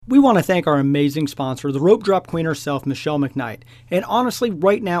We want to thank our amazing sponsor, the Rope Drop Queen herself, Michelle McKnight. And honestly,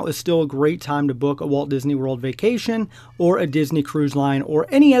 right now is still a great time to book a Walt Disney World vacation or a Disney Cruise Line or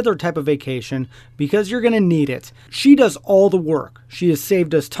any other type of vacation because you're going to need it. She does all the work. She has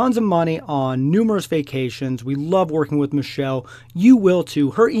saved us tons of money on numerous vacations. We love working with Michelle. You will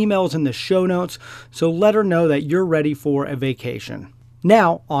too. Her email is in the show notes, so let her know that you're ready for a vacation.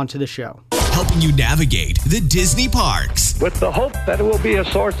 Now, on to the show. Helping you navigate the Disney parks. With the hope that it will be a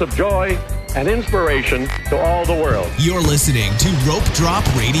source of joy and inspiration to all the world. You're listening to Rope Drop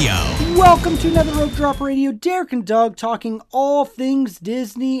Radio. Welcome to another Rope Drop Radio. Derek and Doug talking all things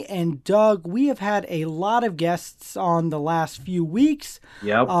Disney. And Doug, we have had a lot of guests on the last few weeks.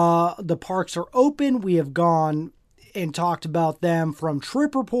 Yep. The parks are open. We have gone and talked about them from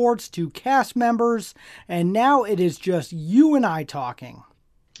trip reports to cast members. And now it is just you and I talking.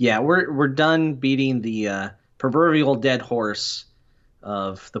 Yeah, we're done beating the proverbial dead horse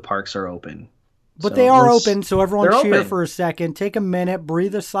of the parks are open. But so they are open, so everyone cheer open. for a second. Take a minute,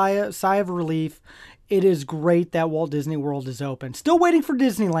 breathe a sigh of relief. It is great that Walt Disney World is open. Still waiting for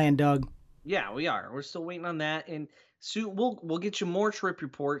Disneyland, Doug. Yeah, we are. We're still waiting on that, and soon we'll get you more trip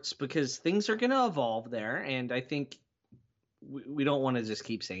reports because things are going to evolve there, and I think we don't want to just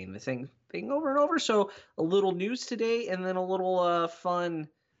keep saying the same thing over and over. So a little news today, and then a little fun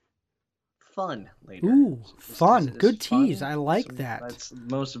later. Ooh, fun. It's Good fun. tease. I like that. That's the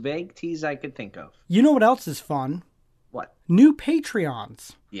most vague tease I could think of. You know what else is fun? What? New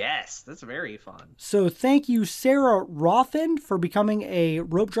Patreons. Yes, that's very fun. So thank you, Sarah Rothen, for becoming a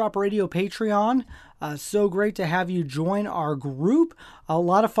Rope Drop Radio Patreon. So great to have you join our group. A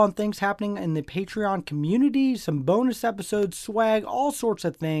lot of fun things happening in the Patreon community, some bonus episodes, swag, all sorts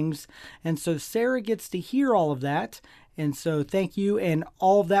of things. And so Sarah gets to hear all of that. And so thank you. And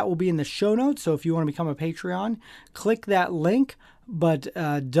all of that will be in the show notes. So if you want to become a Patreon, click that link. But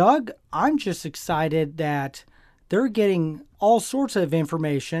Doug, I'm just excited that they're getting all sorts of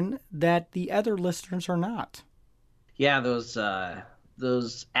information that the other listeners are not. Yeah,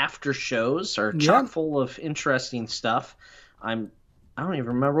 those after shows are chock full of interesting stuff. I don't even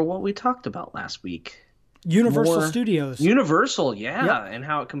remember what we talked about last week. Universal Studios. Universal, yeah, and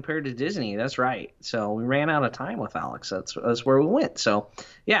how it compared to Disney. That's right. So we ran out of time with Alex. That's where we went. So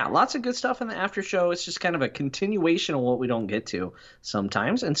yeah, lots of good stuff in the after show. It's just kind of a continuation of what we don't get to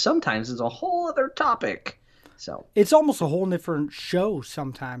sometimes, and sometimes it's a whole other topic. So it's almost a whole different show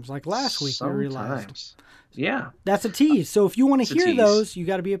sometimes. Like last week, we realized. Yeah. That's a tease. So if you want to hear those, you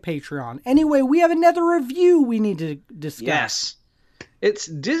got to be a Patreon. Anyway, we have another review we need to discuss. Yes. It's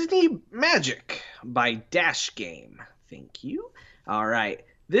Disney Magic by Dash Game. Thank you. All right.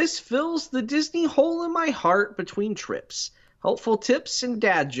 This fills the Disney hole in my heart between trips. Helpful tips and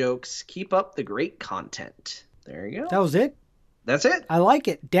dad jokes. Keep up the great content. There you go. That was it? That's it. I like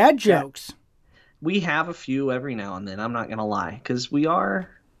it. Dad jokes. We have a few every now and then. I'm not going to lie, because we are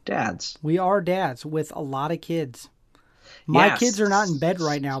dads. We are dads with a lot of kids. My kids are not in bed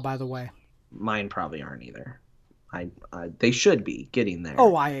right now, by the way. Mine probably aren't either. They should be getting there.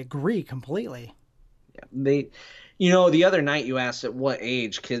 Oh, I agree completely. Yeah, the other night you asked at what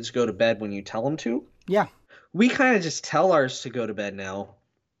age kids go to bed when you tell them to. Yeah. We kind of just tell ours to go to bed now.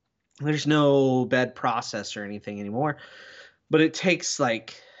 There's no bed process or anything anymore, but it takes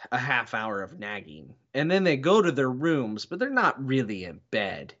like a half hour of nagging, and then they go to their rooms, but they're not really in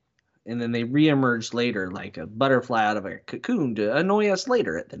bed. And then they reemerge later like a butterfly out of a cocoon to annoy us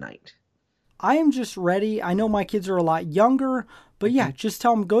later at the night. I am just ready. I know my kids are a lot younger, but yeah, just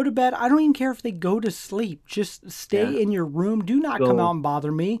tell them go to bed. I don't even care if they go to sleep. Just stay in your room. Do not come out and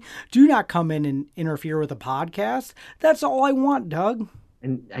bother me. Do not come in and interfere with a podcast. That's all I want, Doug.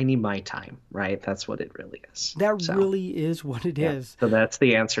 And I need my time, right? That's what it really is. That really is what it is. So that's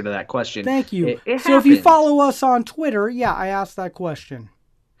the answer to that question. Thank you. It so if you follow us on Twitter, I asked that question.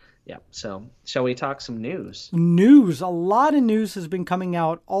 Yeah. So shall we talk some news? News. A lot of news has been coming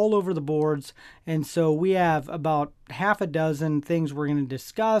out all over the boards. And so we have about half a dozen things we're going to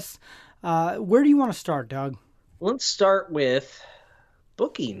discuss. Where do you want to start, Doug? Let's start with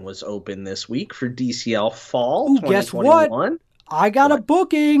booking was open this week for DCL Fall 2021. Guess what? I got a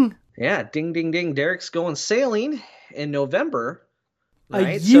booking. Yeah. Ding, ding, ding. Derek's going sailing in November.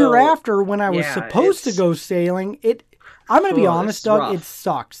 Right? A year after when I was supposed to go sailing. I'm going to be honest, Doug, rough. It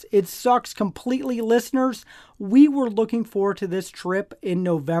sucks. It sucks completely. Listeners, we were looking forward to this trip in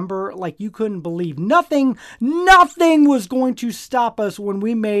November like you couldn't believe. Nothing was going to stop us when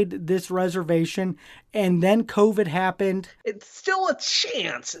we made this reservation, and then COVID happened. It's still a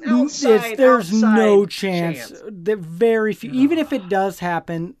chance. There's no chance. Very few. Even if it does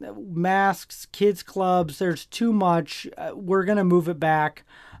happen, masks, kids clubs, there's too much. We're going to move it back.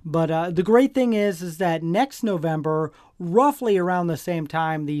 But the great thing is that next November, roughly around the same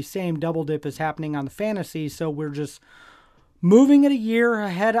time, the same double dip is happening on the fantasy. So we're just moving it a year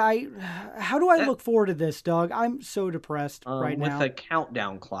ahead. How do I look forward to this, Doug? I'm so depressed right now. With a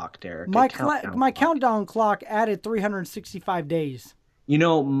countdown clock, Derek. My countdown clock added 365 days. You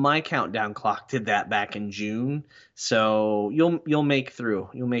know, my countdown clock did that back in June, so you'll make through.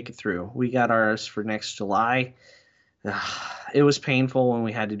 You'll make it through. We got ours for next July. It was painful when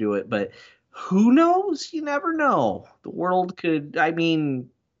we had to do it, but who knows? You never know. The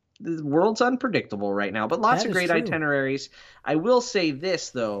world's unpredictable right now, but lots of great itineraries. I will say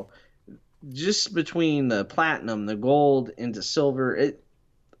this, though, just between the platinum, the gold, into silver, it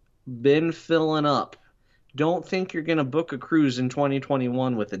been filling up. Don't think you're going to book a cruise in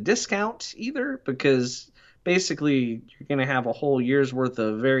 2021 with a discount either, because basically you're going to have a whole year's worth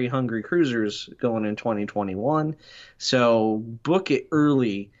of very hungry cruisers going in 2021. So book it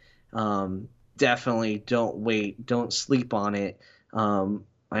early. Definitely don't wait. Don't sleep on it.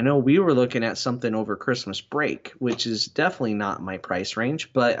 I know we were looking at something over Christmas break, which is definitely not my price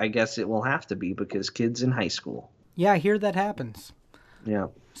range, but I guess it will have to be because kids in high school. Yeah, I hear that happens. Yeah.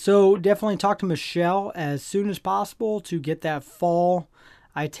 So definitely talk to Michelle as soon as possible to get that fall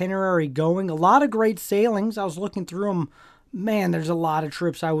itinerary going. A lot of great sailings. I was looking through them. Man, there's a lot of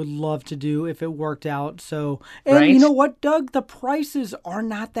trips I would love to do if it worked out. So, and You know what, Doug? The prices are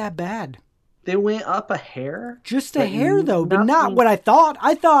not that bad. They went up a hair? Just a hair, though, but not what I thought.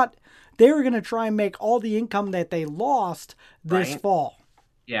 I thought they were going to try and make all the income that they lost this fall.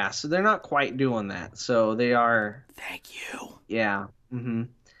 Yeah, so they're not quite doing that. So they are... Thank you. Yeah. Mm-hmm.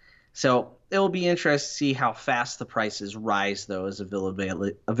 So it'll be interesting to see how fast the prices rise, though, as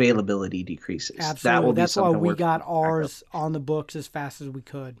availability decreases. Absolutely. That's why we got ours on the books as fast as we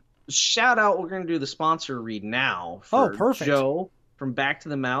could. Shout out, we're going to do the sponsor read now for perfect. Joe from Back to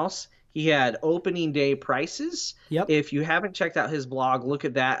the Mouse. He had opening day prices. Yep. If you haven't checked out his blog, look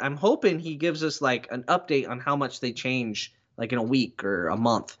at that. I'm hoping he gives us like an update on how much they change like in a week or a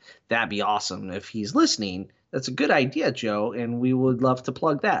month. That'd be awesome. If he's listening, that's a good idea, Joe, and we would love to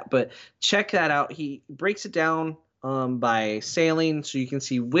plug that. But check that out. He breaks it down by sailing, so you can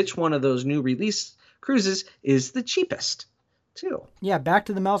see which one of those new release cruises is the cheapest, too. Yeah,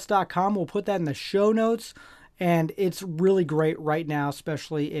 backtothemouse.com. We'll put that in the show notes. And it's really great right now,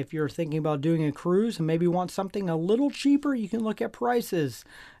 especially if you're thinking about doing a cruise and maybe want something a little cheaper. You can look at prices.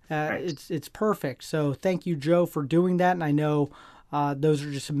 It's perfect. So thank you, Joe, for doing that. And I know those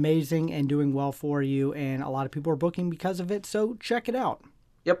are just amazing and doing well for you. And a lot of people are booking because of it. So check it out.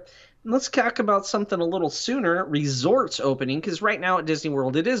 Yep. Let's talk about something a little sooner. Resorts opening, because right now at Disney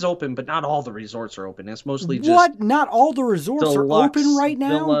World it is open, but not all the resorts are open. It's mostly just what? Not all the resorts are open right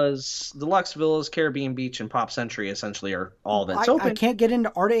now. Deluxe Villas, Caribbean Beach, and Pop Century essentially are all that's open. I can't get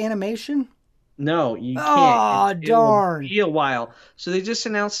into Art of Animation. No, you can't. Oh, darn! It'll be a while. So they just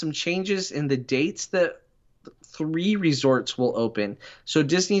announced some changes in the dates that 3 resorts will open. So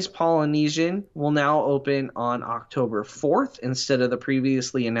Disney's Polynesian will now open on October 4th instead of the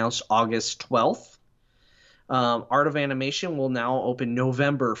previously announced August 12th. Art of Animation will now open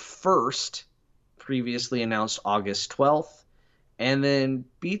November 1st, previously announced August 12th. And then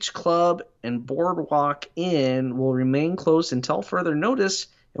Beach Club and Boardwalk Inn will remain closed until further notice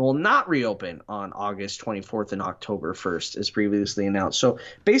and will not reopen on August 24th and October 1st, as previously announced. So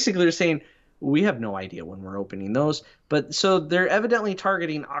basically they're saying, we have no idea when we're opening those. But so they're evidently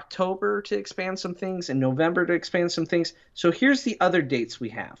targeting October to expand some things and November to expand some things. So here's the other dates we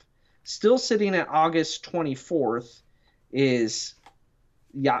have. Still sitting at August 24th is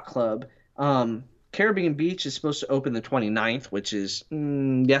Yacht Club. Caribbean Beach is supposed to open the 29th, which is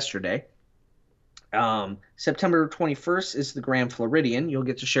yesterday. September 21st is the Grand Floridian. You'll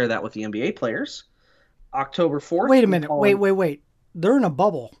get to share that with the NBA players. October 4th. Wait a minute. Wait. They're in a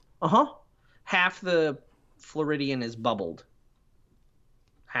bubble. Uh-huh. Half the Floridian is bubbled.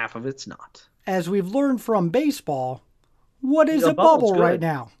 Half of it's not. As we've learned from baseball, what is a bubble right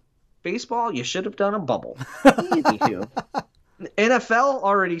now? Baseball, you should have done a bubble. Anywho. NFL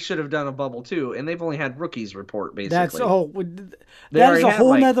already should have done a bubble too, and they've only had rookies report basically. That is a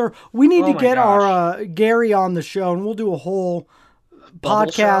whole nother. We need to get our Gary on the show, and we'll do a whole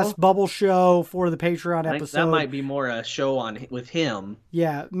bubble show for the Patreon episode. That might be more a show with him.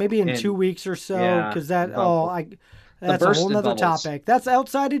 Yeah, maybe in 2 weeks or so, because that's a whole nother topic. That's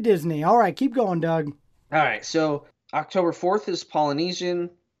outside of Disney. All right, keep going, Doug. All right, so October 4th is Polynesian.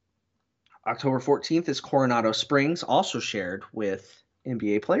 October 14th is Coronado Springs, also shared with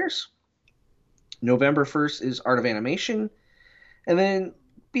NBA players. November 1st is Art of Animation. And then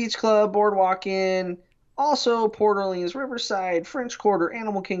Beach Club, Boardwalk Inn, Also, Port Orleans Riverside, French Quarter,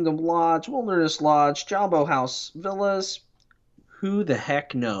 Animal Kingdom Lodge, Wilderness Lodge, Jumbo House Villas. Who the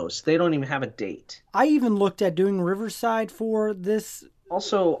heck knows? They don't even have a date. I even looked at doing Riverside for this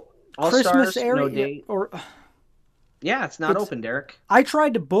Also, All Christmas Stars, area. no date. Yeah, it's not open, Derek. I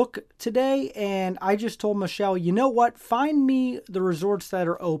tried to book today, and I just told Michelle, you know what? Find me the resorts that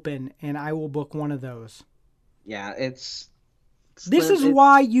are open, and I will book one of those. Yeah, This is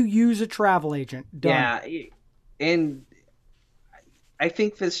why you use a travel agent. Done. Yeah, and I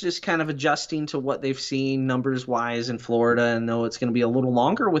think that's just kind of adjusting to what they've seen numbers-wise in Florida, and know it's going to be a little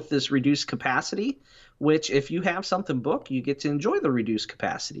longer with this reduced capacity, which if you have something booked, you get to enjoy the reduced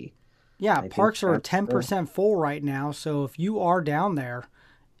capacity. Yeah, parks are 10% full right now, so if you are down there,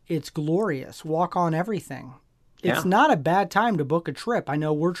 it's glorious. Walk on everything. It's not a bad time to book a trip. I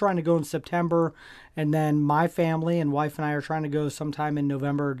know we're trying to go in September, and then my family and wife and I are trying to go sometime in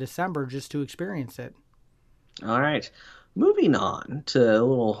November or December just to experience it. All right. Moving on to a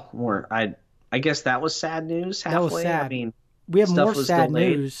little more, I guess that was sad news halfway. That was sad. I mean, we have more sad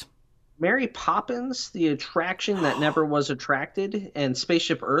news. Mary Poppins, the attraction that never was attracted, and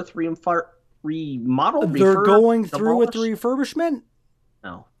Spaceship Earth remodeled. They're going through with the refurbishment?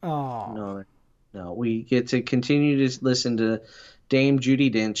 No. Oh. No. We get to continue to listen to Dame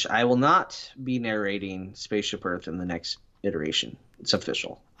Judi Dench. I will not be narrating Spaceship Earth in the next iteration. It's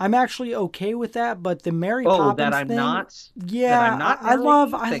official. I'm actually okay with that, but the Mary Poppins that I'm thing, not. Yeah, that I'm not I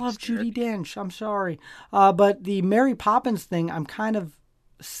love Judi Dench. I'm sorry, but the Mary Poppins thing, I'm kind of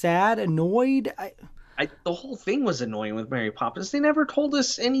sad, annoyed. The whole thing was annoying with Mary Poppins. They never told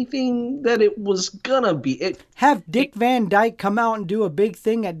us anything that it was gonna be. Have Dick Van Dyke come out and do a big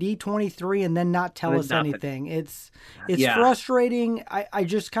thing at D23 and then not tell us nothing. anything. It's frustrating. I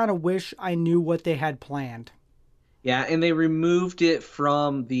just kind of wish I knew what they had planned. Yeah, and they removed it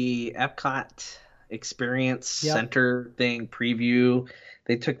from the Epcot Experience Center thing preview.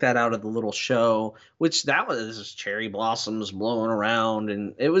 They took that out of the little show, which that was cherry blossoms blowing around,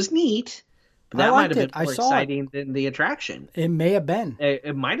 and it was neat. But that might have been more exciting than the attraction. It may have been.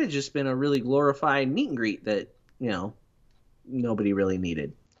 It might have just been a really glorified meet and greet that, nobody really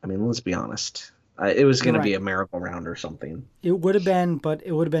needed. I mean, let's be honest. It was going to be a merry-go-round or something. It would have been, but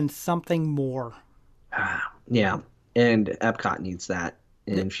it would have been something more. Yeah, and Epcot needs that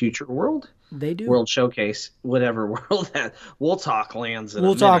in future world. They do. World Showcase, whatever world that We'll Talk lands in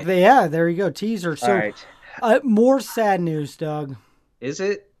We'll Talk. Yeah, there you go. Teaser. So, right. More sad news, Doug. Is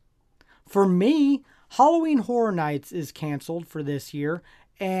it? For me, Halloween Horror Nights is canceled for this year,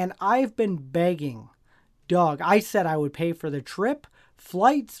 and I've been begging Doug. I said I would pay for the trip,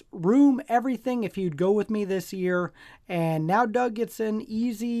 flights, room, everything if you'd go with me this year. And now Doug gets an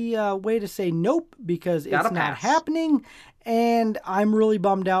easy way to say nope because it's not happening. And I'm really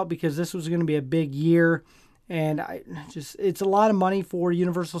bummed out because this was going to be a big year. And it's a lot of money for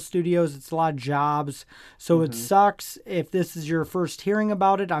Universal Studios. It's a lot of jobs. So it sucks. If this is your first hearing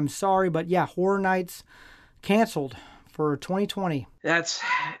about it, I'm sorry. But yeah, Horror Nights canceled for 2020.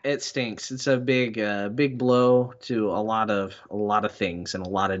 It stinks. It's a big blow to a lot of things in a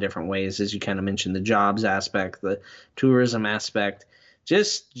lot of different ways, as you kind of mentioned, the jobs aspect, the tourism aspect,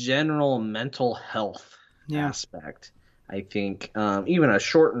 just general mental health aspect. I think even a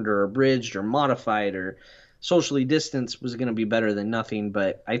shortened or abridged or modified or socially distanced was going to be better than nothing.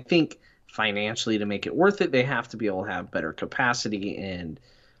 But I think financially, to make it worth it, they have to be able to have better capacity. And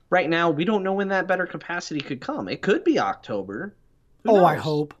right now, we don't know when that better capacity could come. It could be October. Who knows? I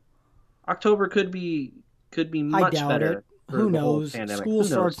hope. October could be much better. It. Who knows? School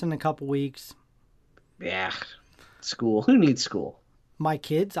starts in a couple weeks. Yeah. School. Who needs school? My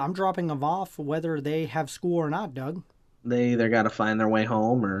kids. I'm dropping them off whether they have school or not, Doug. They either got to find their way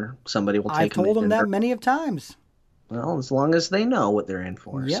home or somebody will take them. I told them that many of times. Well, as long as they know what they're in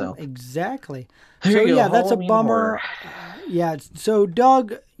for. Yeah, so. Exactly. So, yeah, that's a bummer. Yeah. So,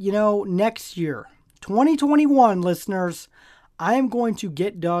 Doug, next year, 2021, listeners, I am going to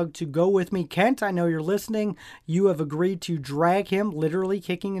get Doug to go with me. Kent, I know you're listening. You have agreed to drag him, literally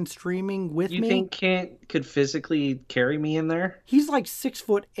kicking and streaming with me. You think Kent could physically carry me in there? He's like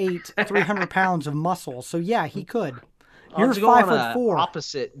 6'8", 300 pounds of muscle. So, yeah, he could. You're 5'4".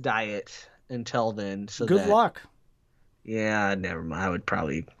 Opposite diet until then. So good luck. Yeah, never mind. I would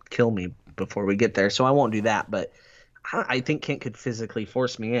probably kill me before we get there, so I won't do that. But I think Kent could physically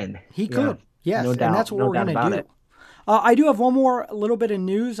force me in. He could, yes, no doubt, and that's what we're going to do. I do have one more little bit of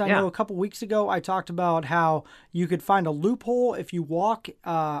news. I know a couple weeks ago I talked about how you could find a loophole if you walk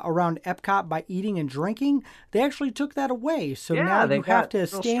around Epcot by eating and drinking. They actually took that away, so now you have to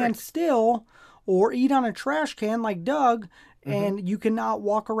stand still or eat on a trash can like Doug, and you cannot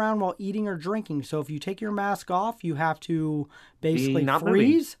walk around while eating or drinking. So if you take your mask off, you have to basically not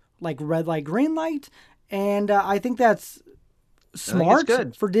freeze, like red light, green light. And I think that's smart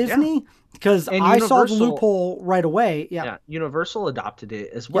good. for Disney because I saw the loophole right away. Yeah, Universal adopted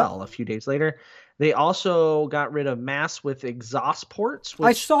it as well a few days later. They also got rid of masks with exhaust ports. Which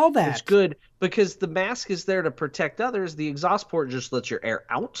I saw that. It's good because the mask is there to protect others. The exhaust port just lets your air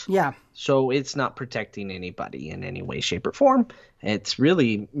out. Yeah. So it's not protecting anybody in any way, shape, or form. It's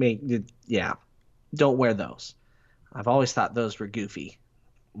really don't wear those. I've always thought those were goofy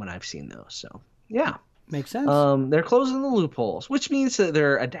when I've seen those. So yeah. Makes sense. They're closing the loopholes, which means that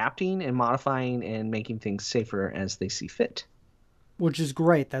they're adapting and modifying and making things safer as they see fit. Which is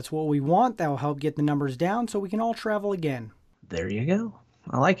great. That's what we want. That will help get the numbers down so we can all travel again. There you go.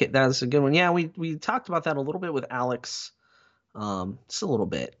 I like it. That's a good one. Yeah, we talked about that a little bit with Alex. Just a little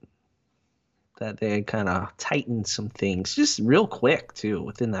bit. That they kind of tightened some things just real quick, too,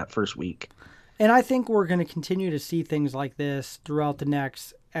 within that first week. And I think we're going to continue to see things like this throughout the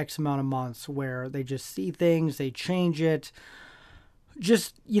next X amount of months where they just see things, they change it.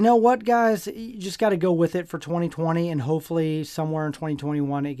 Just, you know what, guys? You just got to go with it for 2020, and hopefully somewhere in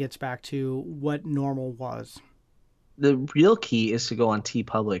 2021 it gets back to what normal was. The real key is to go on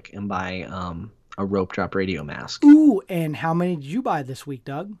TeePublic and buy a Rope Drop Radio mask. Ooh, and how many did you buy this week,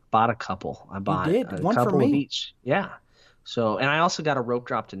 Doug? Bought a couple. I bought you did. a One couple for me. of each. Yeah. So, and I also got a Rope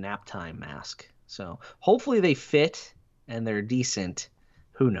Drop to Nap Time mask. So hopefully they fit and they're decent.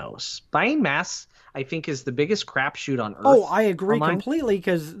 Who knows? Buying masks, I think, is the biggest crapshoot on earth. Oh, I agree online. completely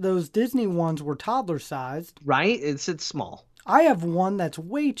because those Disney ones were toddler sized. Right? It's small. I have one that's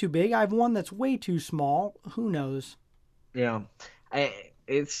way too big. I have one that's way too small. Who knows? Yeah.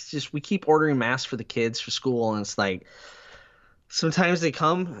 It's just, we keep ordering masks for the kids for school, and it's like, sometimes they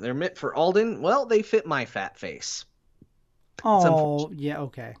come, they're meant for Alden. Well, they fit my fat face. Oh, yeah,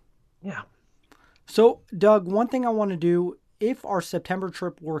 okay. Yeah. So, Doug, one thing I want to do, if our September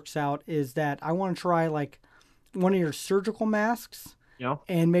trip works out, is that I want to try like one of your surgical masks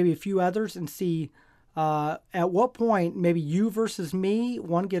and maybe a few others and see at what point maybe you versus me,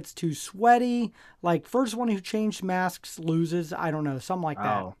 one gets too sweaty. Like first one who changed masks loses. I don't know, something like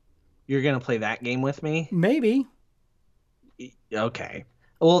that. Oh, you're going to play that game with me? Maybe. Okay.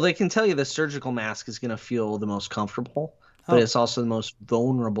 Well, they can tell you the surgical mask is going to feel the most comfortable, but it's also the most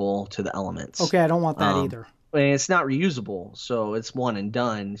vulnerable to the elements. Okay, I don't want that either. And it's not reusable, so it's one and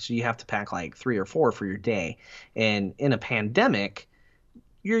done. So you have to pack like 3 or 4 for your day. And in a pandemic,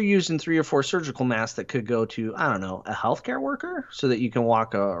 you're using 3 or 4 surgical masks that could go to, I don't know, a healthcare worker so that you can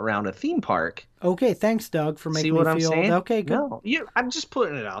walk around a theme park. Okay, thanks, Doug, for making See what me I'm feel. saying? Okay, good. No, I'm just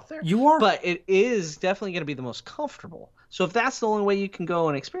putting it out there. You are. But it is definitely going to be the most comfortable. So if that's the only way you can go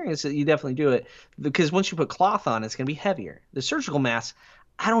and experience it, you definitely do it. Because once you put cloth on, it's going to be heavier. The surgical masks,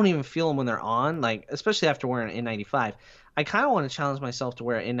 I don't even feel them when they're on, like especially after wearing an N95. I kind of want to challenge myself to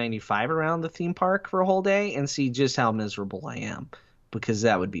wear an N95 around the theme park for a whole day and see just how miserable I am, because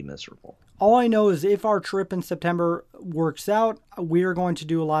that would be miserable. All I know is if our trip in September works out, we are going to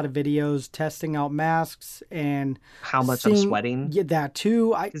do a lot of videos testing out masks and how much I'm sweating. Yeah, that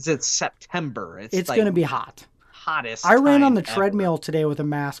too. Because it's September. It's like going to be hot. Hottest. I ran on the ever. treadmill today with a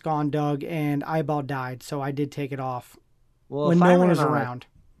mask on, Doug, and I about died. So I did take it off well, when no one was around.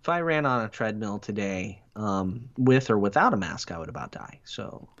 If I ran on a treadmill today, with or without a mask, I would about die.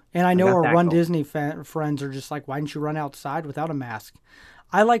 So. And I know our Run Disney friends are just like, why didn't you run outside without a mask?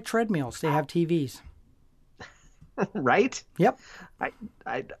 I like treadmills. They have TVs. Right? Yep.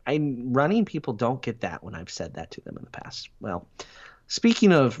 I running people don't get that when I've said that to them in the past. Well,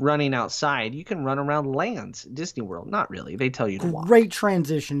 speaking of running outside, you can run around lands, Disney World. Not really. They tell you to walk. Great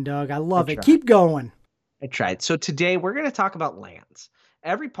transition, Doug. I love it. Keep going. I tried. So today we're going to talk about lands.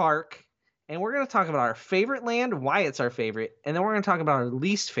 Every park. And we're going to talk about our favorite land, why it's our favorite. And then we're going to talk about our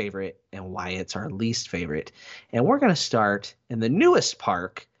least favorite and why it's our least favorite. And we're going to start in the newest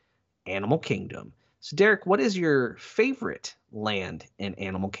park, Animal Kingdom. So, Derek, what is your favorite land in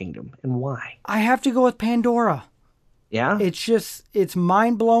Animal Kingdom and why? I have to go with Pandora. Yeah? It's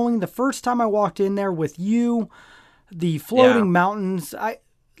mind-blowing. The first time I walked in there with you, the floating mountains,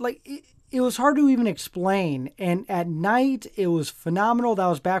 it was hard to even explain. And at night, it was phenomenal. That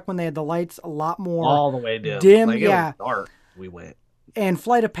was back when they had the lights a lot more all the way dim. Like, yeah. It was dark. We went. And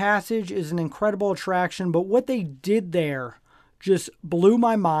Flight of Passage is an incredible attraction. But what they did there just blew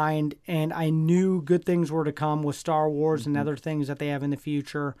my mind. And I knew good things were to come with Star Wars and other things that they have in the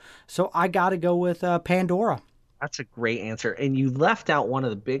future. So I got to go with Pandora. That's a great answer. And you left out one of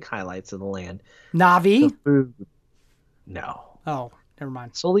the big highlights of the land. Na'vi? The food. No. Oh. Never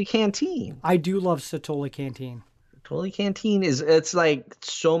mind. Soli Canteen. I do love Sotoli Canteen. Foley Canteen it's like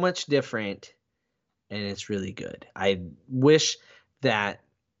so much different, and it's really good. I wish that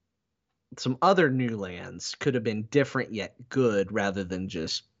some other new lands could have been different yet good rather than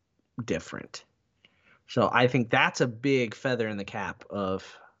just different. So I think that's a big feather in the cap of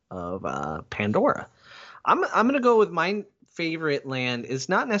Pandora. I'm gonna go with my favorite land is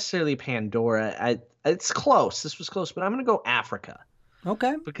not necessarily Pandora. It's close. This was close, but I'm gonna go Africa.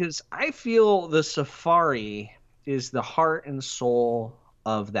 Okay. Because I feel the safari is the heart and soul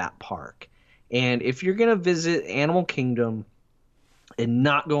of that park. And if you're gonna visit Animal Kingdom and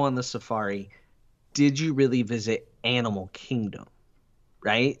not go on the safari, did you really visit Animal Kingdom?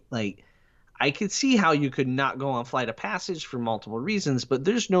 Right? Like, I could see how you could not go on Flight of Passage for multiple reasons, but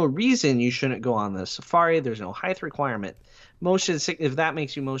there's no reason you shouldn't go on the safari. There's no height requirement. Motion sick, if that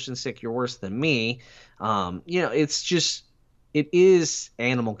makes you motion sick, you're worse than me. It's just, it is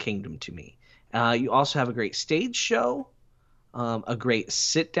Animal Kingdom to me. You also have a great stage show, a great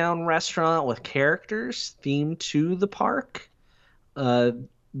sit-down restaurant with characters themed to the park.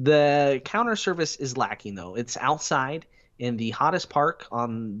 The counter service is lacking, though. It's outside in the hottest park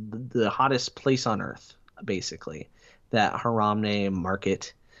on the hottest place on earth, basically. That Harambe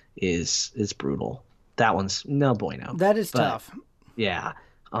market is brutal. That one's no bueno. That is tough. Yeah.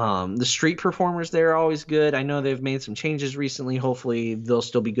 The street performers there are always good. I know they've made some changes recently. Hopefully they'll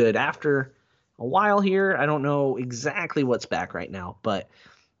still be good after a while here. I don't know exactly what's back right now, but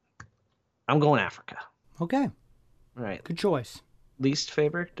I'm going Africa. Okay. All right. Good choice. Least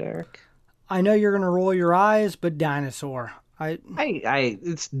favorite, Derek? I know you're going to roll your eyes, but dinosaur.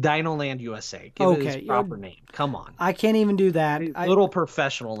 It's Dino Land USA. Give it its proper name. Come on. I can't even do that. Little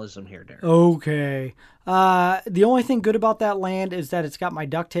professionalism here, Derek. Okay. The only thing good about that land is that it's got my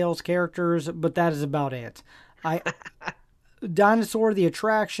DuckTales characters, but that is about it. Dinosaur, the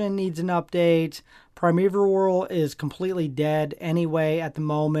attraction, needs an update. Primeval World is completely dead anyway at the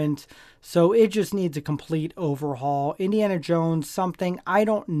moment, so it just needs a complete overhaul. Indiana Jones, something, I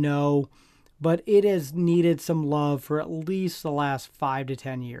don't know, but it has needed some love for at least the last 5 to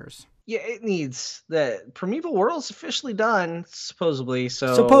 10 years. Yeah, it needs that. Primeval World's officially done, supposedly.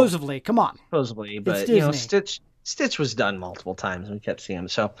 Supposedly, come on. Supposedly, but Stitch was done multiple times, and we kept seeing him.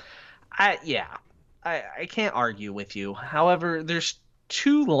 So, I can't argue with you. However, there's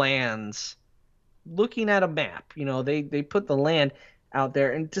two lands. Looking at a map, they put the land out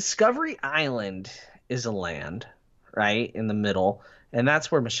there, and Discovery Island is a land, right in the middle, and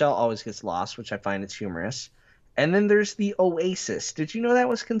that's where Michelle always gets lost, which I find it's humorous. And then there's the Oasis. Did you know that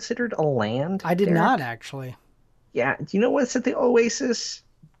was considered a land? I did not, actually. Yeah. Do you know what's at the Oasis?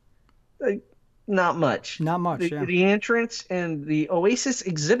 Not much. Not much, yeah. The entrance and the Oasis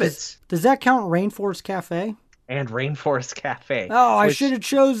exhibits. Does that count Rainforest Cafe? And Rainforest Cafe. Oh, I should have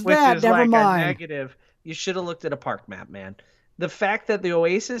chose that. Never mind. Negative. You should have looked at a park map, man. The fact that the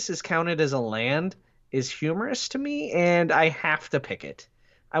Oasis is counted as a land is humorous to me, and I have to pick it.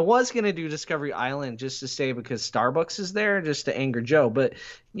 I was going to do Discovery Island just to say because Starbucks is there, just to anger Joe. But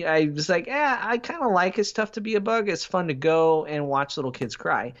I was like, I kind of like It's Tough to Be a Bug. It's fun to go and watch little kids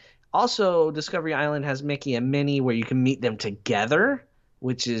cry. Also, Discovery Island has Mickey and Minnie where you can meet them together,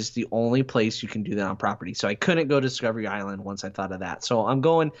 which is the only place you can do that on property. So I couldn't go to Discovery Island once I thought of that. So I'm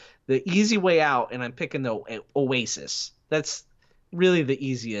going the easy way out, and I'm picking the Oasis. That's really the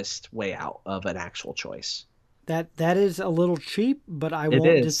easiest way out of an actual choice. That is a little cheap, but I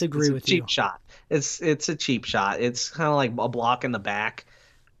won't disagree with you. It's a cheap shot. It's a cheap shot. It's kind of like a block in the back.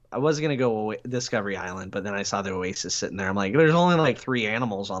 I was going to go Discovery Island, but then I saw the Oasis sitting there. I'm like, there's only like 3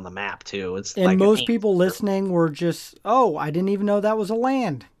 animals on the map, too. And most people listening were just, I didn't even know that was a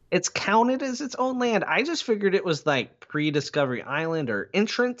land. It's counted as its own land. I just figured it was like pre-Discovery Island or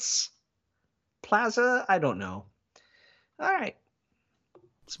Entrance Plaza. I don't know. All right.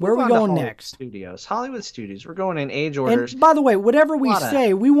 Where are we going next? Hollywood Studios. We're going in age orders. And by the way, whatever we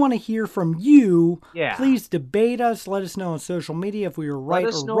say, we want to hear from you. Yeah. Please debate us. Let us know on social media if we were right or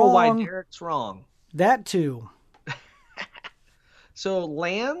wrong. Let us know why Derek's wrong. That too. So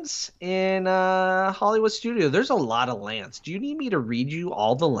lands in Hollywood Studio. There's a lot of lands. Do you need me to read you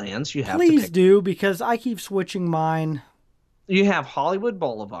all the lands you have? Please do, because I keep switching mine. You have Hollywood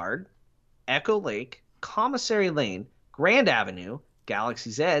Boulevard, Echo Lake, Commissary Lane, Grand Avenue,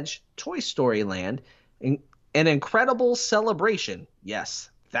 Galaxy's Edge, Toy Story Land, An Incredible Celebration.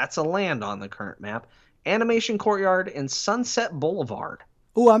 Yes, that's a land on the current map. Animation Courtyard and Sunset Boulevard.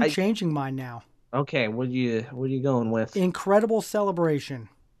 Oh, I'm changing mine now. Okay, what are you going with? Incredible Celebration.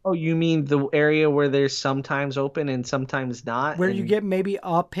 Oh, you mean the area where there's sometimes open and sometimes not? Where you get maybe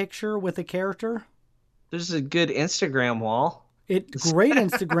a picture with a character? There's a good Instagram wall. Great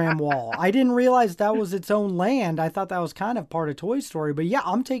Instagram wall. I didn't realize that was its own land. I thought that was kind of part of Toy Story. But yeah,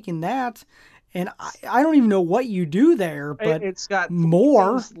 I'm taking that. And I don't even know what you do there, but it's got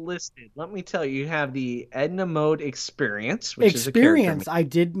more things listed. Let me tell you, you have the Edna Mode Experience, which experience. is a I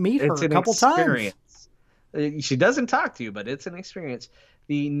did meet her it's a couple times. She doesn't talk to you, but it's an experience.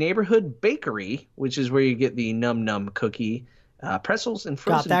 The Neighborhood Bakery, which is where you get the Num Num cookie, pretzels, and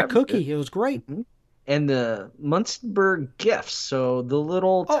frozen Got that beverages. cookie. It was great. Mm-hmm. And the Munzburg Gifts. So the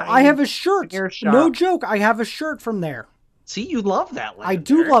little Oh, tiny I have a shirt. shop. No joke. I have a shirt from there. See, you love that land. I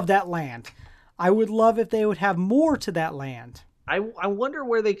do Eric. love that land. I would love if they would have more to that land. I wonder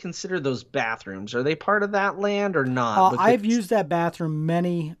where they consider those bathrooms. Are they part of that land or not? I've used that bathroom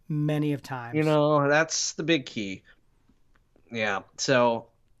many, many of times. You know, that's the big key. Yeah. So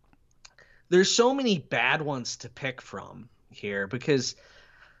there's so many bad ones to pick from here because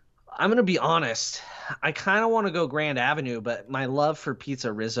I'm going to be honest. I kind of want to go Grand Avenue, but my love for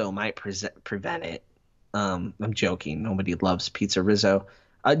Pizza Rizzo might prevent it. I'm joking. Nobody loves Pizza Rizzo.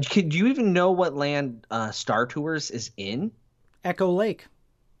 Could you even know what land Star Tours is in? Echo Lake.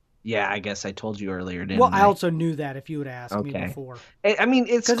 Yeah, I guess I told you earlier, didn't Well, I? I also knew that if you would ask me before. I mean,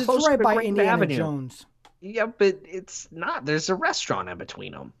 it's because close it's right to by Grand Indiana Avenue. Jones. Yeah, but it's not. There's a restaurant in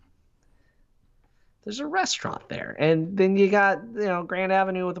between them. There's a restaurant there, and then you got Grand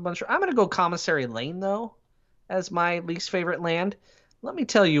Avenue with a bunch of. I'm gonna go Commissary Lane though, as my least favorite land. Let me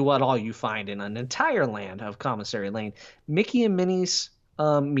tell you what all you find in an entire land of Commissary Lane: Mickey and Minnie's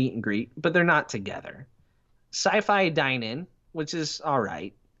meet and greet, but they're not together. Sci-Fi Dine-In, which is all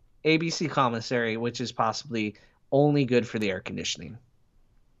right. ABC Commissary, which is possibly only good for the air conditioning.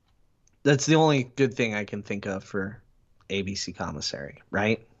 That's the only good thing I can think of for ABC Commissary,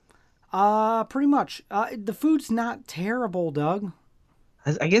 right? Pretty much. The food's not terrible, Doug.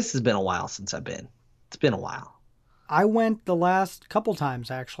 I guess it's been a while since I've been. It's been a while. I went the last couple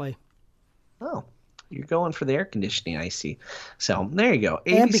times, actually. Oh, you're going for the air conditioning, I see. So there you go.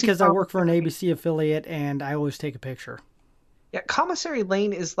 And because I work for an ABC affiliate and I always take a picture. Yeah, Commissary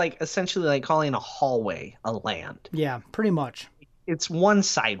Lane is like essentially like calling a hallway a land. Yeah, pretty much. It's one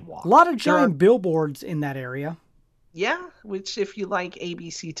sidewalk. A lot of giant billboards in that area. Yeah, which if you like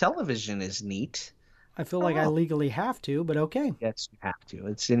ABC television is neat. I feel like I legally have to, but okay. Yes, you have to.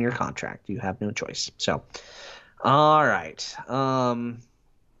 It's in your contract. You have no choice. So, all right.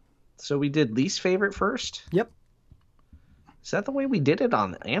 So we did least favorite first? Yep. Is that the way we did it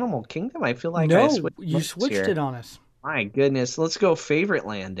on Animal Kingdom? I feel like you switched it on us. My goodness. Let's go favorite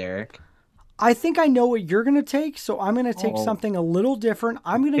land, Derek. I think I know what you're going to take, so I'm going to take something a little different.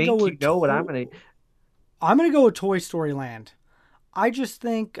 I'm going to go with what I'm going to I'm going to go with Toy Story Land. I just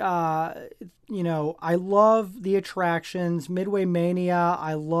think, I love the attractions, Midway Mania.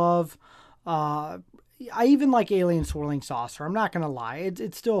 I love, I even like Alien Swirling Saucer. I'm not going to lie.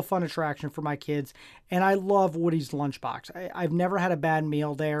 It's still a fun attraction for my kids. And I love Woody's Lunchbox. I've never had a bad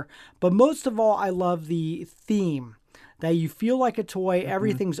meal there. But most of all, I love the theme. That you feel like a toy,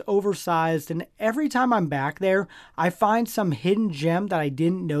 everything's oversized, and every time I'm back there, I find some hidden gem that I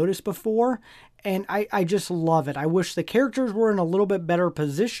didn't notice before, and I just love it. I wish the characters were in a little bit better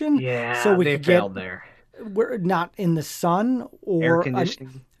position. Yeah, so we they could failed there. We're not in the sun or air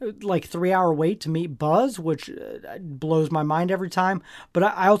conditioning. Like 3-hour wait to meet Buzz, which blows my mind every time. But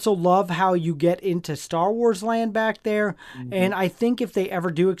I also love how you get into Star Wars land back there. And I think if they ever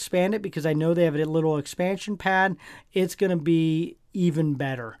do expand it, because I know they have a little expansion pad, it's going to be even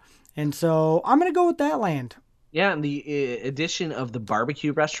better. And so I'm going to go with that land. Yeah, and the addition of the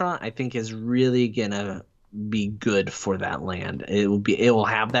barbecue restaurant, I think, is really going to be good for that land. It will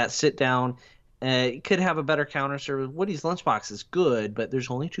have that sit down. It could have a better counter service. Woody's Lunchbox is good, but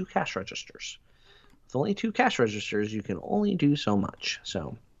there's only 2 cash registers. With only 2 cash registers, you can only do so much.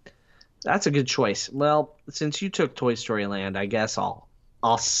 So that's a good choice. Well, since you took Toy Story Land, I guess I'll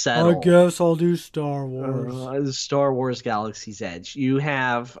settle. I guess I'll do Star Wars. Star Wars Galaxy's Edge. You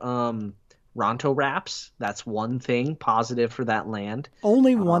have Ronto Wraps. That's one thing positive for that land.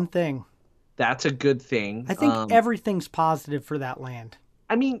 Only one thing. That's a good thing. I think everything's positive for that land.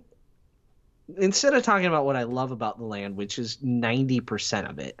 I mean, instead of talking about what I love about the land, which is 90%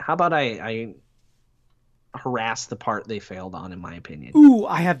 of it, how about I harass the part they failed on, in my opinion? Ooh,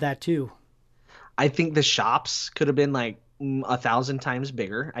 I have that too. I think the shops could have been like 1,000 times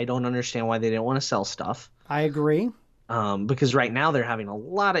bigger. I don't understand why they didn't want to sell stuff. I agree. Because right now they're having a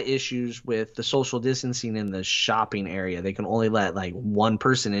lot of issues with the social distancing in the shopping area. They can only let like one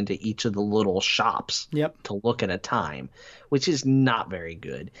person into each of the little shops to look at a time, which is not very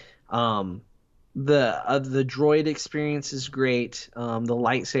good. The droid experience is great. The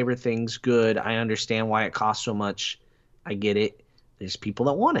lightsaber thing's good. I understand why it costs so much. I get it. There's people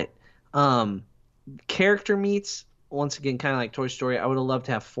that want it. Character meets, once again, kind of like Toy Story. I would have loved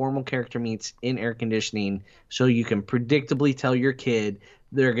to have formal character meets in air conditioning so you can predictably tell your kid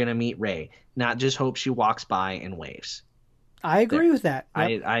they're going to meet Rey, not just hope she walks by and waves. I agree with that.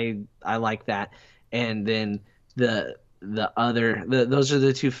 Yep. I like that. And then those are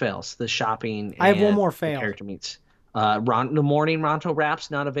the two fails, the shopping and I have one more fail. Character meets. The morning Ronto wraps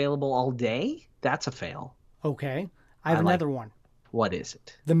not available all day. That's a fail. Okay. I have another one. What is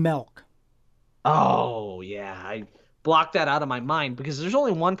it? The milk. Oh, yeah. I blocked that out of my mind because there's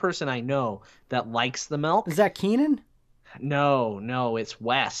only one person I know that likes the milk. Is that Keenan? No, it's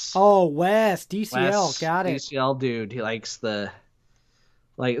Wes. Oh, Wes. DCL. Wes, Got it. DCL dude. He likes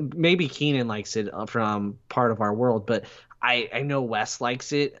maybe Keenan likes it from part of our world, but I know Wes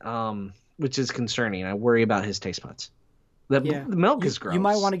likes it, which is concerning. I worry about his taste buds. The milk is gross. You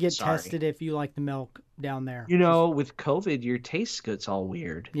might want to get tested if you like the milk down there. With COVID, your taste gets all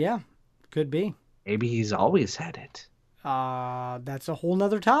weird. Yeah, could be. Maybe he's always had it. That's a whole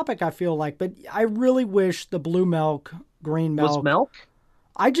nother topic, I feel like. But I really wish the blue milk, green milk. Was milk?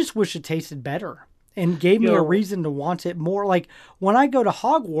 I just wish it tasted better and gave me a reason to want it more. Like when I go to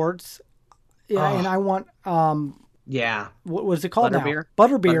Hogwarts, and I want what was it called Butterbeer? now?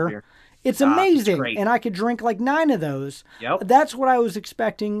 Butterbeer. It's amazing, it's and I could drink like 9 of those. Yep. That's what I was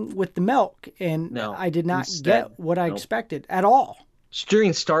expecting with the milk, and I did not get what I expected at all.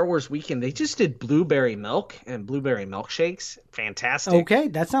 During Star Wars weekend, they just did blueberry milk and blueberry milkshakes. Fantastic. Okay,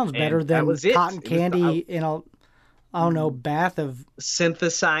 that sounds better than cotton candy in a, I don't know, bath of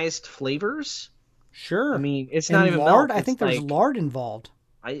synthesized flavors. Sure. I mean, it's and not even lard. milk. I think there's lard involved.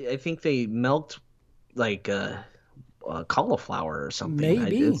 I think they milked like cauliflower or something.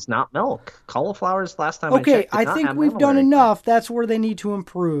 Maybe it's not milk. Cauliflower is the last time. Okay, I think we've done enough. That's where they need to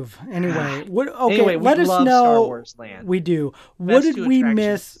improve. Anyway, let us know. Star Wars Land. We do. What did we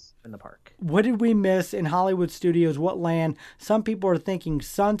miss in the park? What did we miss in Hollywood Studios? What land? Some people are thinking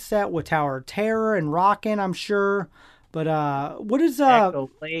Sunset with Tower of Terror and Rockin', I'm sure. But what is Echo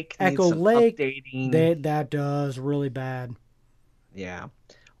Lake? Echo Lake. Updating. That does really bad. Yeah.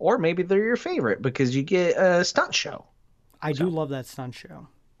 Or maybe they're your favorite because you get a stunt show. I do love that stunt show.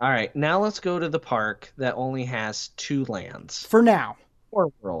 All right, now let's go to the park that only has 2 lands. For now.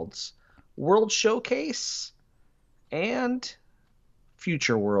 4 worlds. World Showcase and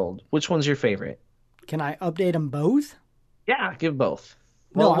Future World. Which one's your favorite? Can I update them both? Yeah, give both.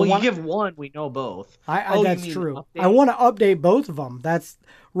 You give one, we know both. That's true. Update? I want to update both of them. That's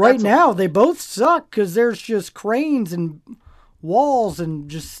now, they both suck because there's just cranes and walls and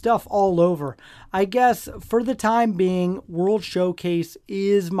just stuff all over. I guess for the time being, World Showcase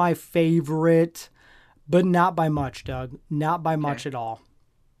is my favorite, but not by much, Doug. Not by much at all.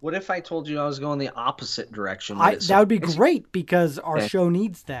 What if I told you I was going the opposite direction? That would be great because our show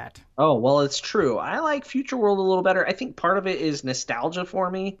needs that. Oh, well, it's true. I like Future World a little better. I think part of it is nostalgia for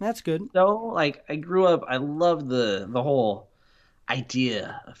me. That's good. So, like, I grew up, I love the whole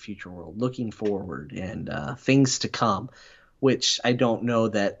idea of Future World, looking forward and things to come, which I don't know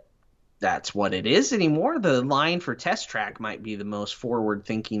that's what it is anymore. The line for Test Track might be the most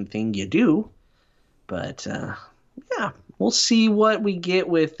forward-thinking thing you do. But, yeah, we'll see what we get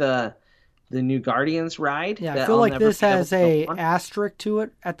with the new Guardians ride. Yeah, I feel like this has a asterisk to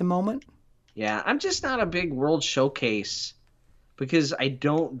it at the moment. Yeah, I'm just not a big World Showcase because I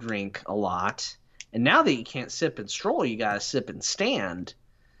don't drink a lot. And now that you can't sip and stroll, you got to sip and stand.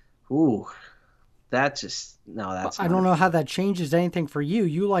 Ooh. That's I don't know how that changes anything for you.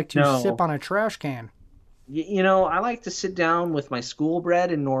 You like to sip on a trash can. I like to sit down with my school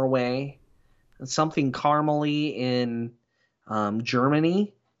bread in Norway, and something caramely in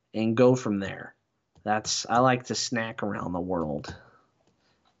Germany, and go from there. I like to snack around the world.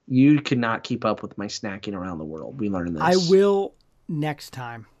 You cannot keep up with my snacking around the world. We learned this. I will next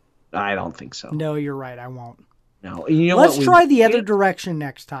time. I don't think so. No, you're right. I won't. No. Let's try the other direction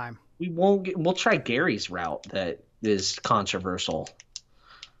next time. We'll try Gary's route that is controversial,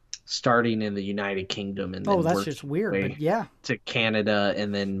 starting in the United Kingdom and then that's just weird. But yeah, to Canada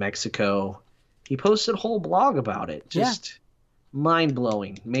and then Mexico. He posted a whole blog about it. Just mind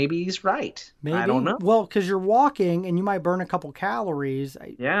blowing. Maybe he's right. Maybe. I don't know. Well, because you're walking and you might burn a couple calories.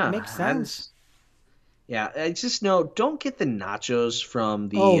 Yeah, it makes sense. I just know don't get the nachos from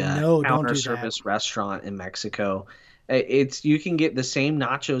the counter service restaurant in Mexico. You can get the same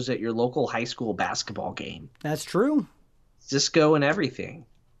nachos at your local high school basketball game. That's true. Cisco and everything.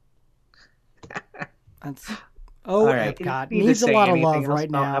 All right. Epcot needs a lot of love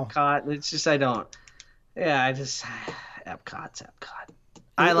right now. Epcot, it's just Epcot's Epcot.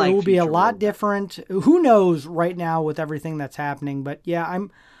 I It like will be a Future lot World. different. Who knows right now with everything that's happening? But yeah,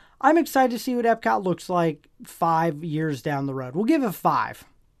 I'm excited to see what Epcot looks like 5 years down the road. We'll give it 5.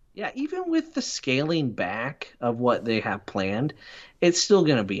 Yeah, even with the scaling back of what they have planned, it's still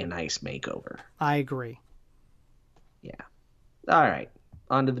going to be a nice makeover. I agree. Yeah. All right.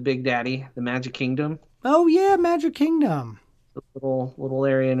 On to the Big Daddy, the Magic Kingdom. Oh yeah, Magic Kingdom. The little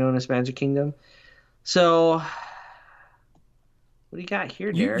area known as Magic Kingdom. So, what do you got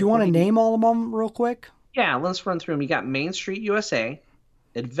here, Derek? You want to What do name all of them real quick? Yeah, let's run through them. You got Main Street USA,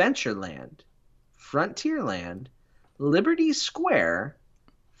 Adventureland, Frontierland, Liberty Square,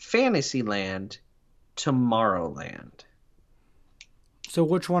 Fantasyland, Tomorrowland. So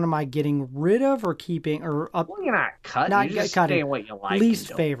which one am I getting rid of or keeping or up? Well, you're not cutting. Not You're just cutting. saying what you like. Least and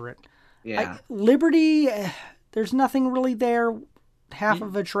don't. favorite. Yeah. Liberty, there's nothing really there. Half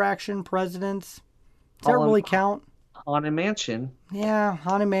of attraction, Presidents. Does that really count? Haunted Mansion, Yeah,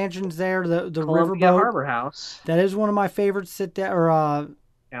 Haunted Mansion's there. The Columbia riverboat. Harbor House, That is one of my favorites. Sit down or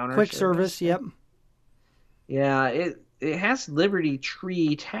counter quick service. Yep. Yeah, it has Liberty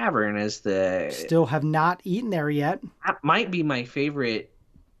Tree Tavern as the Still have not eaten there yet. that might be my favorite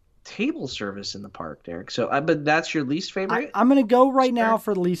table service in the park, Derek. So, but that's your least favorite. I'm gonna go right now Sure.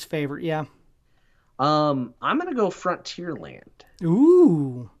 for the least favorite. Yeah. I'm gonna go Frontierland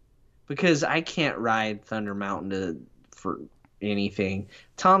Ooh. because I can't ride Thunder Mountain for anything.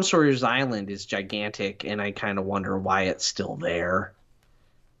 Tom Sawyer's Island is gigantic, and I kind of wonder why it's still there.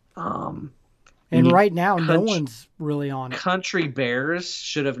 And right now, no Country- one's really on it. Country Bears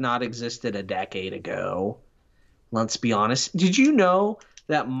should have not existed a decade ago. Let's be honest. Did you know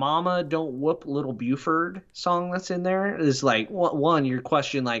that Mama Don't Whoop Little Buford song that's in there is like, one, your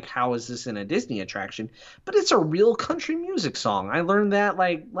question, like, how is this in a Disney attraction? But it's a real country music song. I learned that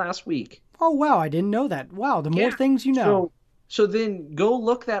like last week. Oh wow, I didn't know that. Wow, the more Yeah. things you know. So then go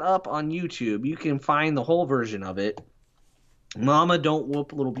look that up on YouTube. You can find the whole version of it. Mama Don't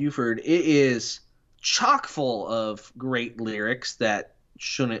Whoop Little Buford. It is chock full of great lyrics that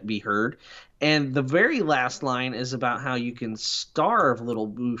shouldn't be heard. And the very last line is about how you can starve Little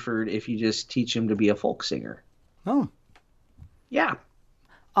Buford if you just teach him to be a folk singer. Oh. Yeah.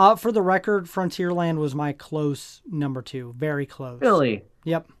 For the record, Frontierland was my close number 2. Very close. Really?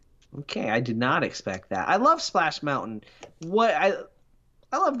 Yep. Okay, I did not expect that. I love Splash Mountain. I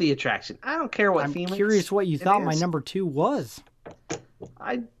love the attraction. I don't care what I'm theme curious what you it thought my is. number 2 was.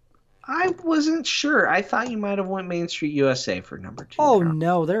 I wasn't sure. I thought you might have went Main Street USA for number 2. Oh there.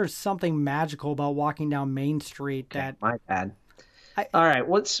 no, there's something magical about walking down Main Street that My bad. I- All right,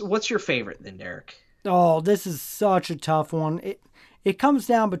 what's your favorite then, Derek? oh, this is such a tough one. It comes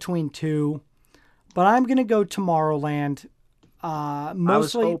down between 2, but I'm going to go Tomorrowland. I was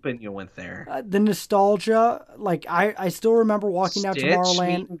Mostly hoping you went there. the nostalgia, like I still remember walking down Stitch, Tomorrowland.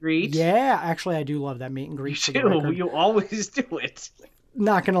 meet and greet? Yeah, actually I do love that meet and greet. for the You do. record. You always do it.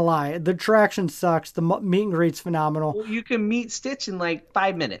 Not gonna lie, the attraction sucks. The meet and greet's phenomenal. Well, you can meet Stitch in like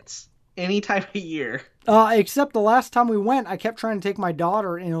 5 minutes, any time of year. Except the last time we went, I kept trying to take my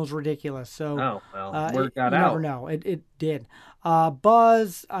daughter, and it was ridiculous. So, Oh, well, worked out you out. never know. It did.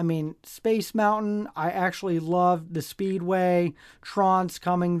 Buzz, I mean, Space Mountain. I actually loved the Speedway. Tron's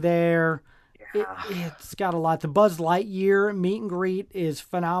coming there. It's got a lot. The Buzz Lightyear meet and greet is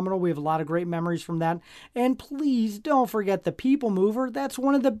phenomenal. We have a lot of great memories from that. And please don't forget the People Mover. That's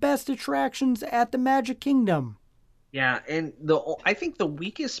one of the best attractions at the Magic Kingdom. Yeah, and I think the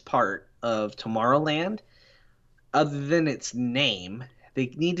weakest part of Tomorrowland, other than its name, they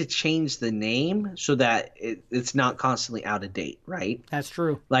need to change the name so that it's not constantly out of date, right? That's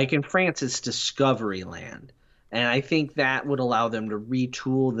true. Like in France, it's Discoveryland. And I think that would allow them to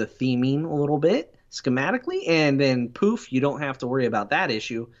retool the theming a little bit schematically. And then poof, you don't have to worry about that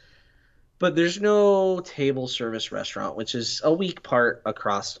issue. But there's no table service restaurant, which is a weak part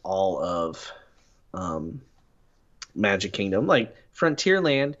across all of Magic Kingdom. Like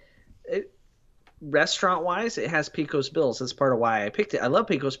Frontierland, restaurant-wise, it has Pecos Bills. That's part of why I picked it. I love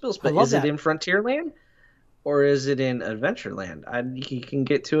Pecos Bills, but love is that. it in Frontierland or is it in Adventureland? You can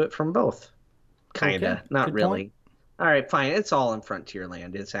get to it from both. Kinda, Okay, not good really. point. All right, fine. It's all in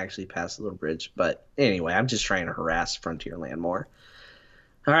Frontierland. It's actually past the little bridge, but anyway, I'm just trying to harass Frontierland more.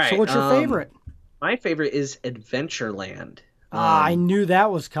 All right. So what's your favorite? My favorite is Adventureland. I knew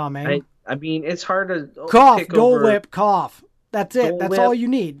that was coming. I mean, it's hard to Cough, pick Dole over Whip, cough. That's it. Dole That's Whip. all you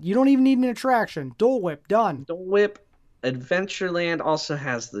need. You don't even need an attraction. Dole Whip, done. Dole Whip. Adventureland also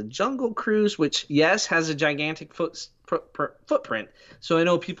has the Jungle Cruise, which, yes, has a gigantic footprint. So I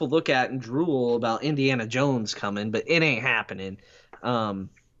know people look at and drool about Indiana Jones coming, but it ain't happening.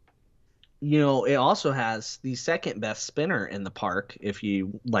 it also has the second best spinner in the park, if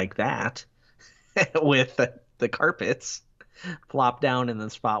you like that, with the carpets plop down in the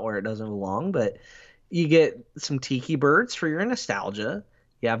spot where it doesn't belong. But you get some tiki birds for your nostalgia.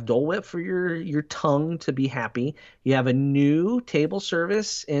 You have Dole Whip for your tongue to be happy. You have a new table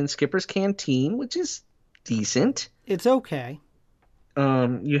service in Skipper's Canteen, which is decent. It's okay.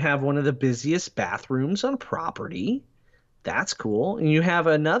 You have one of the busiest bathrooms on property. That's cool. And you have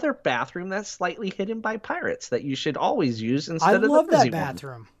another bathroom that's slightly hidden by pirates that you should always use I instead of the love busy that one.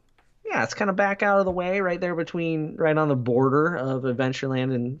 bathroom. Yeah, it's kind of back out of the way, right there right on the border of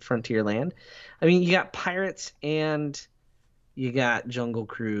Adventureland and Frontierland. I mean, you got Pirates and you got Jungle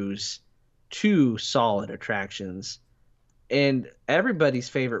Cruise, two solid attractions, and everybody's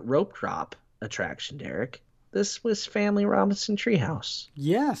favorite rope drop attraction, Derek. This was Family Robinson Treehouse.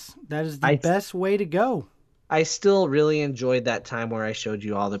 Yes, that is the best way to go. I still really enjoyed that time where I showed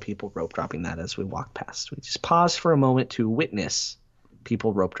you all the people rope dropping that as we walked past. We just paused for a moment to witness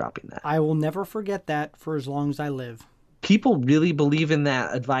people rope dropping that. I will never forget that for as long as I live. People really believe in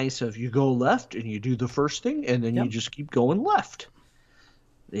that advice of you go left and you do the first thing and then you just keep going left.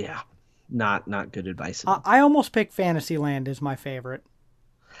 Yeah, not good advice. I almost picked Fantasyland as my favorite.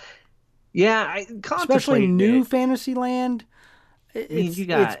 Yeah, especially new Fantasyland.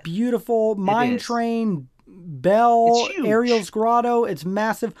 It's beautiful. Mine Train, Belle, Ariel's Grotto. It's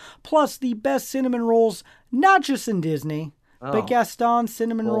massive. Plus the best cinnamon rolls, not just in Disney, but Gaston's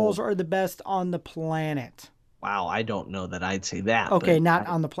cinnamon rolls are the best on the planet. Wow, I don't know that I'd say that. Okay, not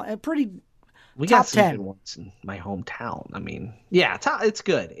on the planet. We top got some 10 good ones in my hometown. I mean, yeah, it's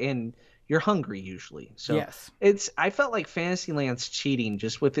good, and you're hungry usually. So yes. I felt like Fantasyland's cheating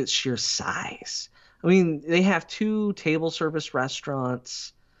just with its sheer size. I mean, they have 2 table service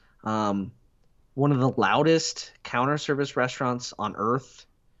restaurants, one of the loudest counter service restaurants on earth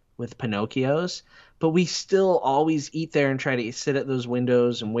with Pinocchio's, but we still always eat there and try to sit at those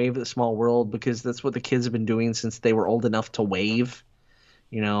windows and wave at the small world because that's what the kids have been doing since they were old enough to wave.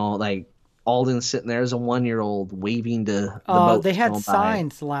 Like Alden's sitting there as a 1-year-old waving to the boat. They had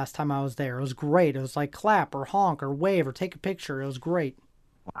signs the last time I was there. It was great. It was like clap or honk or wave or take a picture. It was great.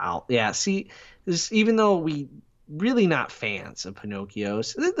 Wow. Yeah. See, even though we really not fans of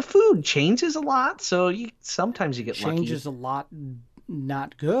Pinocchio's, the food changes a lot. So sometimes you get lucky. Changes a lot.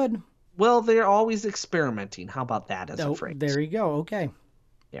 Not good. Well, they're always experimenting. How about that as a phrase? There you go. Okay.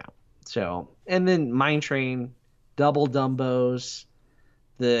 Yeah. So, and then Mine Train, Double Dumbos,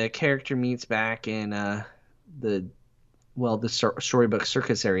 the character meets back in the Storybook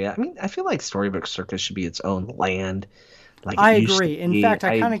Circus area. I mean, I feel like Storybook Circus should be its own land. Like I agree. In fact,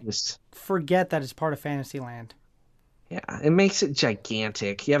 I kind of forget that it's part of Fantasyland. Yeah, it makes it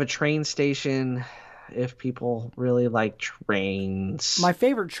gigantic. You have a train station if people really like trains. My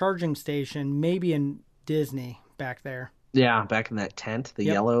favorite charging station, maybe in Disney back there. Yeah, back in that tent, the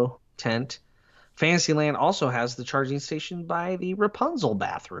yellow tent. Fantasyland also has the charging station by the Rapunzel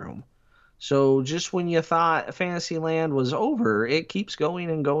bathroom. So just when you thought Fantasyland was over, it keeps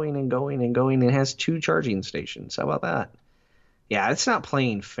going and going and going and going and has 2 charging stations. How about that? Yeah, it's not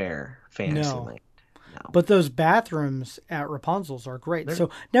playing fair, Fantasyland. No. But those bathrooms at Rapunzel's are great. So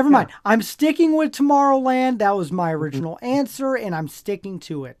never mind. I'm sticking with Tomorrowland. That was my original answer, and I'm sticking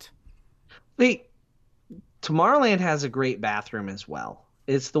to it. Wait, Tomorrowland has a great bathroom as well.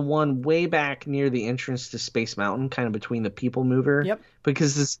 It's the one way back near the entrance to Space Mountain, kind of between the People Mover. Yep.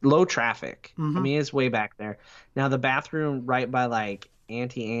 Because it's low traffic. I mean, it's way back there. Now, the bathroom right by, like,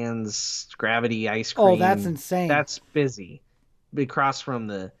 Auntie Anne's Gravity Ice Cream. Oh, that's insane. That's busy. Across from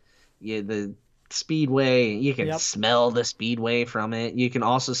the Speedway. You can smell the Speedway from it. You can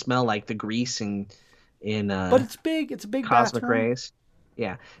also smell, like, the grease in but it's big. It's a big Cosmic bathroom. Rays.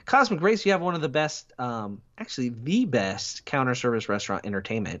 Yeah. Cosmic Race, you have one of the best, actually the best counter service restaurant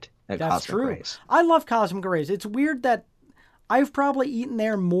entertainment at That's Cosmic true. Race. I love Cosmic Rays. It's weird that I've probably eaten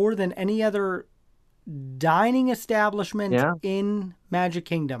there more than any other dining establishment in Magic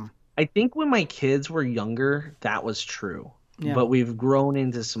Kingdom. I think when my kids were younger, that was true. Yeah. But we've grown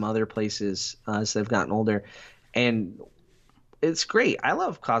into some other places as they've gotten older. And it's great. I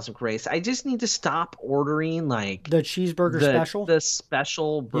love Cosmic Race. I just need to stop ordering like the cheeseburger special, the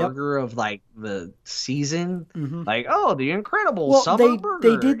special burger of like the season, Mm-hmm. like the incredible summer burger.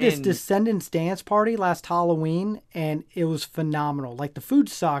 They did this Descendants dance party last Halloween, and it was phenomenal. Like the food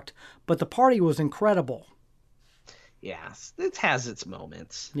sucked, but the party was incredible. Yes, it has its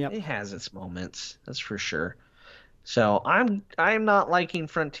moments. Yep. It has its moments. That's for sure. So I'm not liking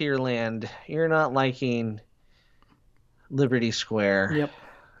Frontierland. You're not liking Liberty Square.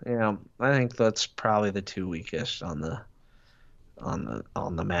 Yep. I think that's probably the 2 weakest on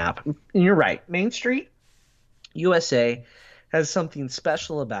on the map. And you're right. Main Street USA has something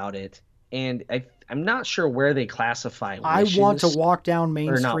special about it, and I'm not sure where they classify wishes. I want to walk down Main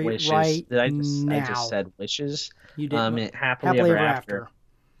or not Street wishes. right I now. just said wishes. You did. It happily ever after.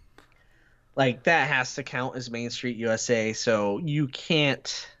 Like that has to count as Main Street USA, so you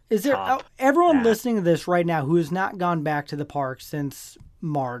can't. Is there top everyone that. listening to this right now who has not gone back to the park since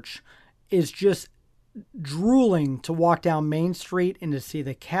March is just drooling to walk down Main Street and to see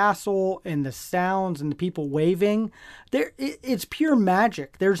the castle and the sounds and the people waving. It's pure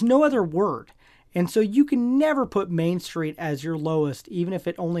magic. There's no other word. And so you can never put Main Street as your lowest, even if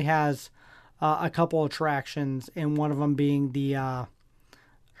it only has a couple attractions, and one of them being the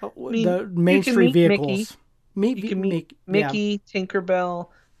Main Street vehicles. You can meet Mickey, Tinkerbell,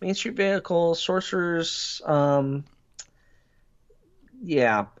 Main Street vehicles, sorcerers.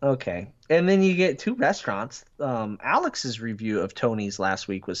 Yeah, okay. And then you get 2 restaurants. Alex's review of Tony's last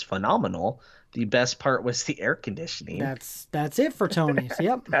week was phenomenal. The best part was the air conditioning. That's it for Tony's.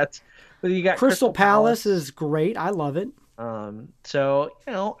 Yep. Well, you got Crystal Palace is great. I love it. So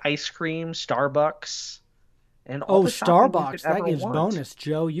ice cream, Starbucks, and all the Starbucks. That gives want. bonus.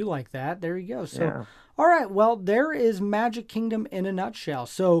 Joe, you like that? There you go. So, yeah. All right. Well, there is Magic Kingdom in a nutshell.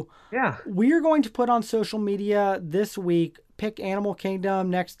 So, yeah, we are going to put on social media this week. Pick Animal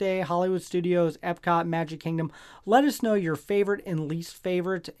Kingdom, next day, Hollywood Studios, Epcot, Magic Kingdom. Let us know your favorite and least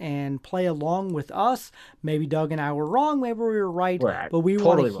favorite and play along with us. Maybe Doug and I were wrong, maybe we were right, but we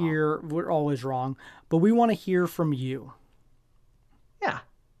totally want to hear, we're always wrong, but we want to hear from you. Yeah.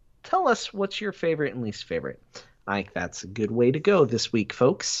 Tell us what's your favorite and least favorite. I think that's a good way to go this week,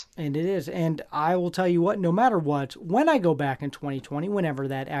 folks. And it is. And I will tell you what, no matter what, when I go back in 2020, whenever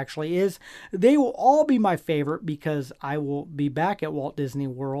that actually is, they will all be my favorite because I will be back at Walt Disney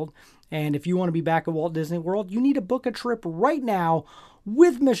World. And if you want to be back at Walt Disney World, you need to book a trip right now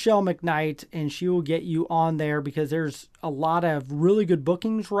with Michelle McKnight, and she will get you on there because there's a lot of really good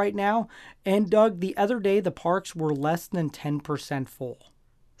bookings right now. And Doug, the other day, the parks were less than 10% full.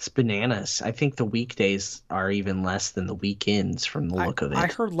 It's bananas. I think the weekdays are even less than the weekends from the look of it. I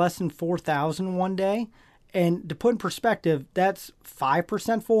heard less than 4,000 one day. And to put in perspective, that's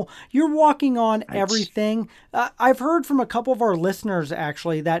 5% full. You're walking on everything. I've heard from a couple of our listeners,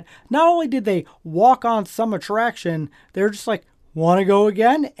 actually, that not only did they walk on some attraction, they're just like, want to go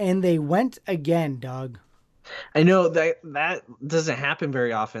again? And they went again, Doug. I know that doesn't happen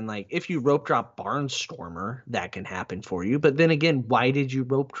very often. Like if you rope drop Barnstormer, that can happen for you. But then again, why did you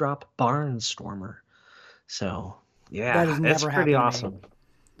rope drop Barnstormer? So yeah, that's pretty awesome.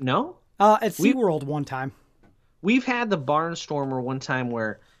 No? At SeaWorld one time. We've had the Barnstormer one time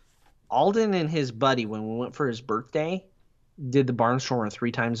where Alden and his buddy, when we went for his birthday, did the Barnstormer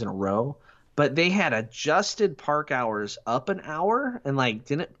 3 times in a row. But they had adjusted park hours up an hour and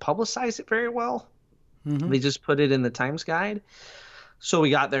didn't publicize it very well. Mm-hmm. They just put it in the Times Guide. So we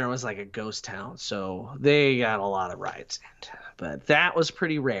got there and it was like a ghost town. So they got a lot of rides. But that was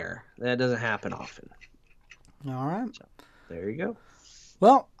pretty rare. That doesn't happen often. All right. So, there you go.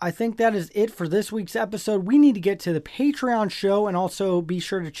 Well, I think that is it for this week's episode. We need to get to the Patreon show, and also be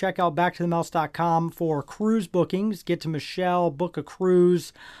sure to check out backtothemouse.com for cruise bookings. Get to Michelle, book a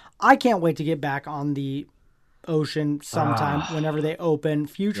cruise. I can't wait to get back on the ocean sometime whenever they open.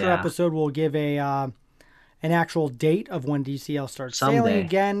 Future episode will give an actual date of when DCL starts sailing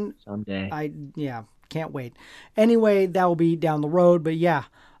again. Someday. Can't wait. Anyway, that will be down the road, but yeah.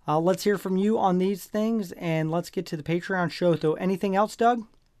 Let's hear from you on these things, and let's get to the Patreon show. So, anything else, Doug?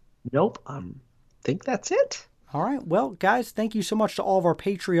 Nope. Think that's it. All right. Well, guys, thank you so much to all of our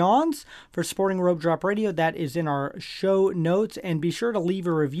Patreons for supporting Rope Drop Radio. That is in our show notes, and be sure to leave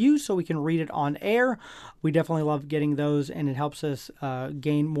a review so we can read it on air. We definitely love getting those, and it helps us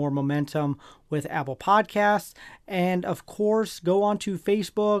gain more momentum with Apple Podcasts. And, of course, go on to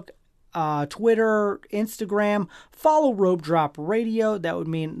Facebook, Twitter, Instagram, follow Rope Drop Radio. That would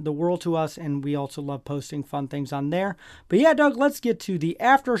mean the world to us, and we also love posting fun things on there. But yeah, Doug, let's get to the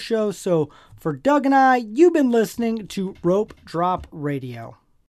after show. So for Doug and I, you've been listening to Rope Drop Radio.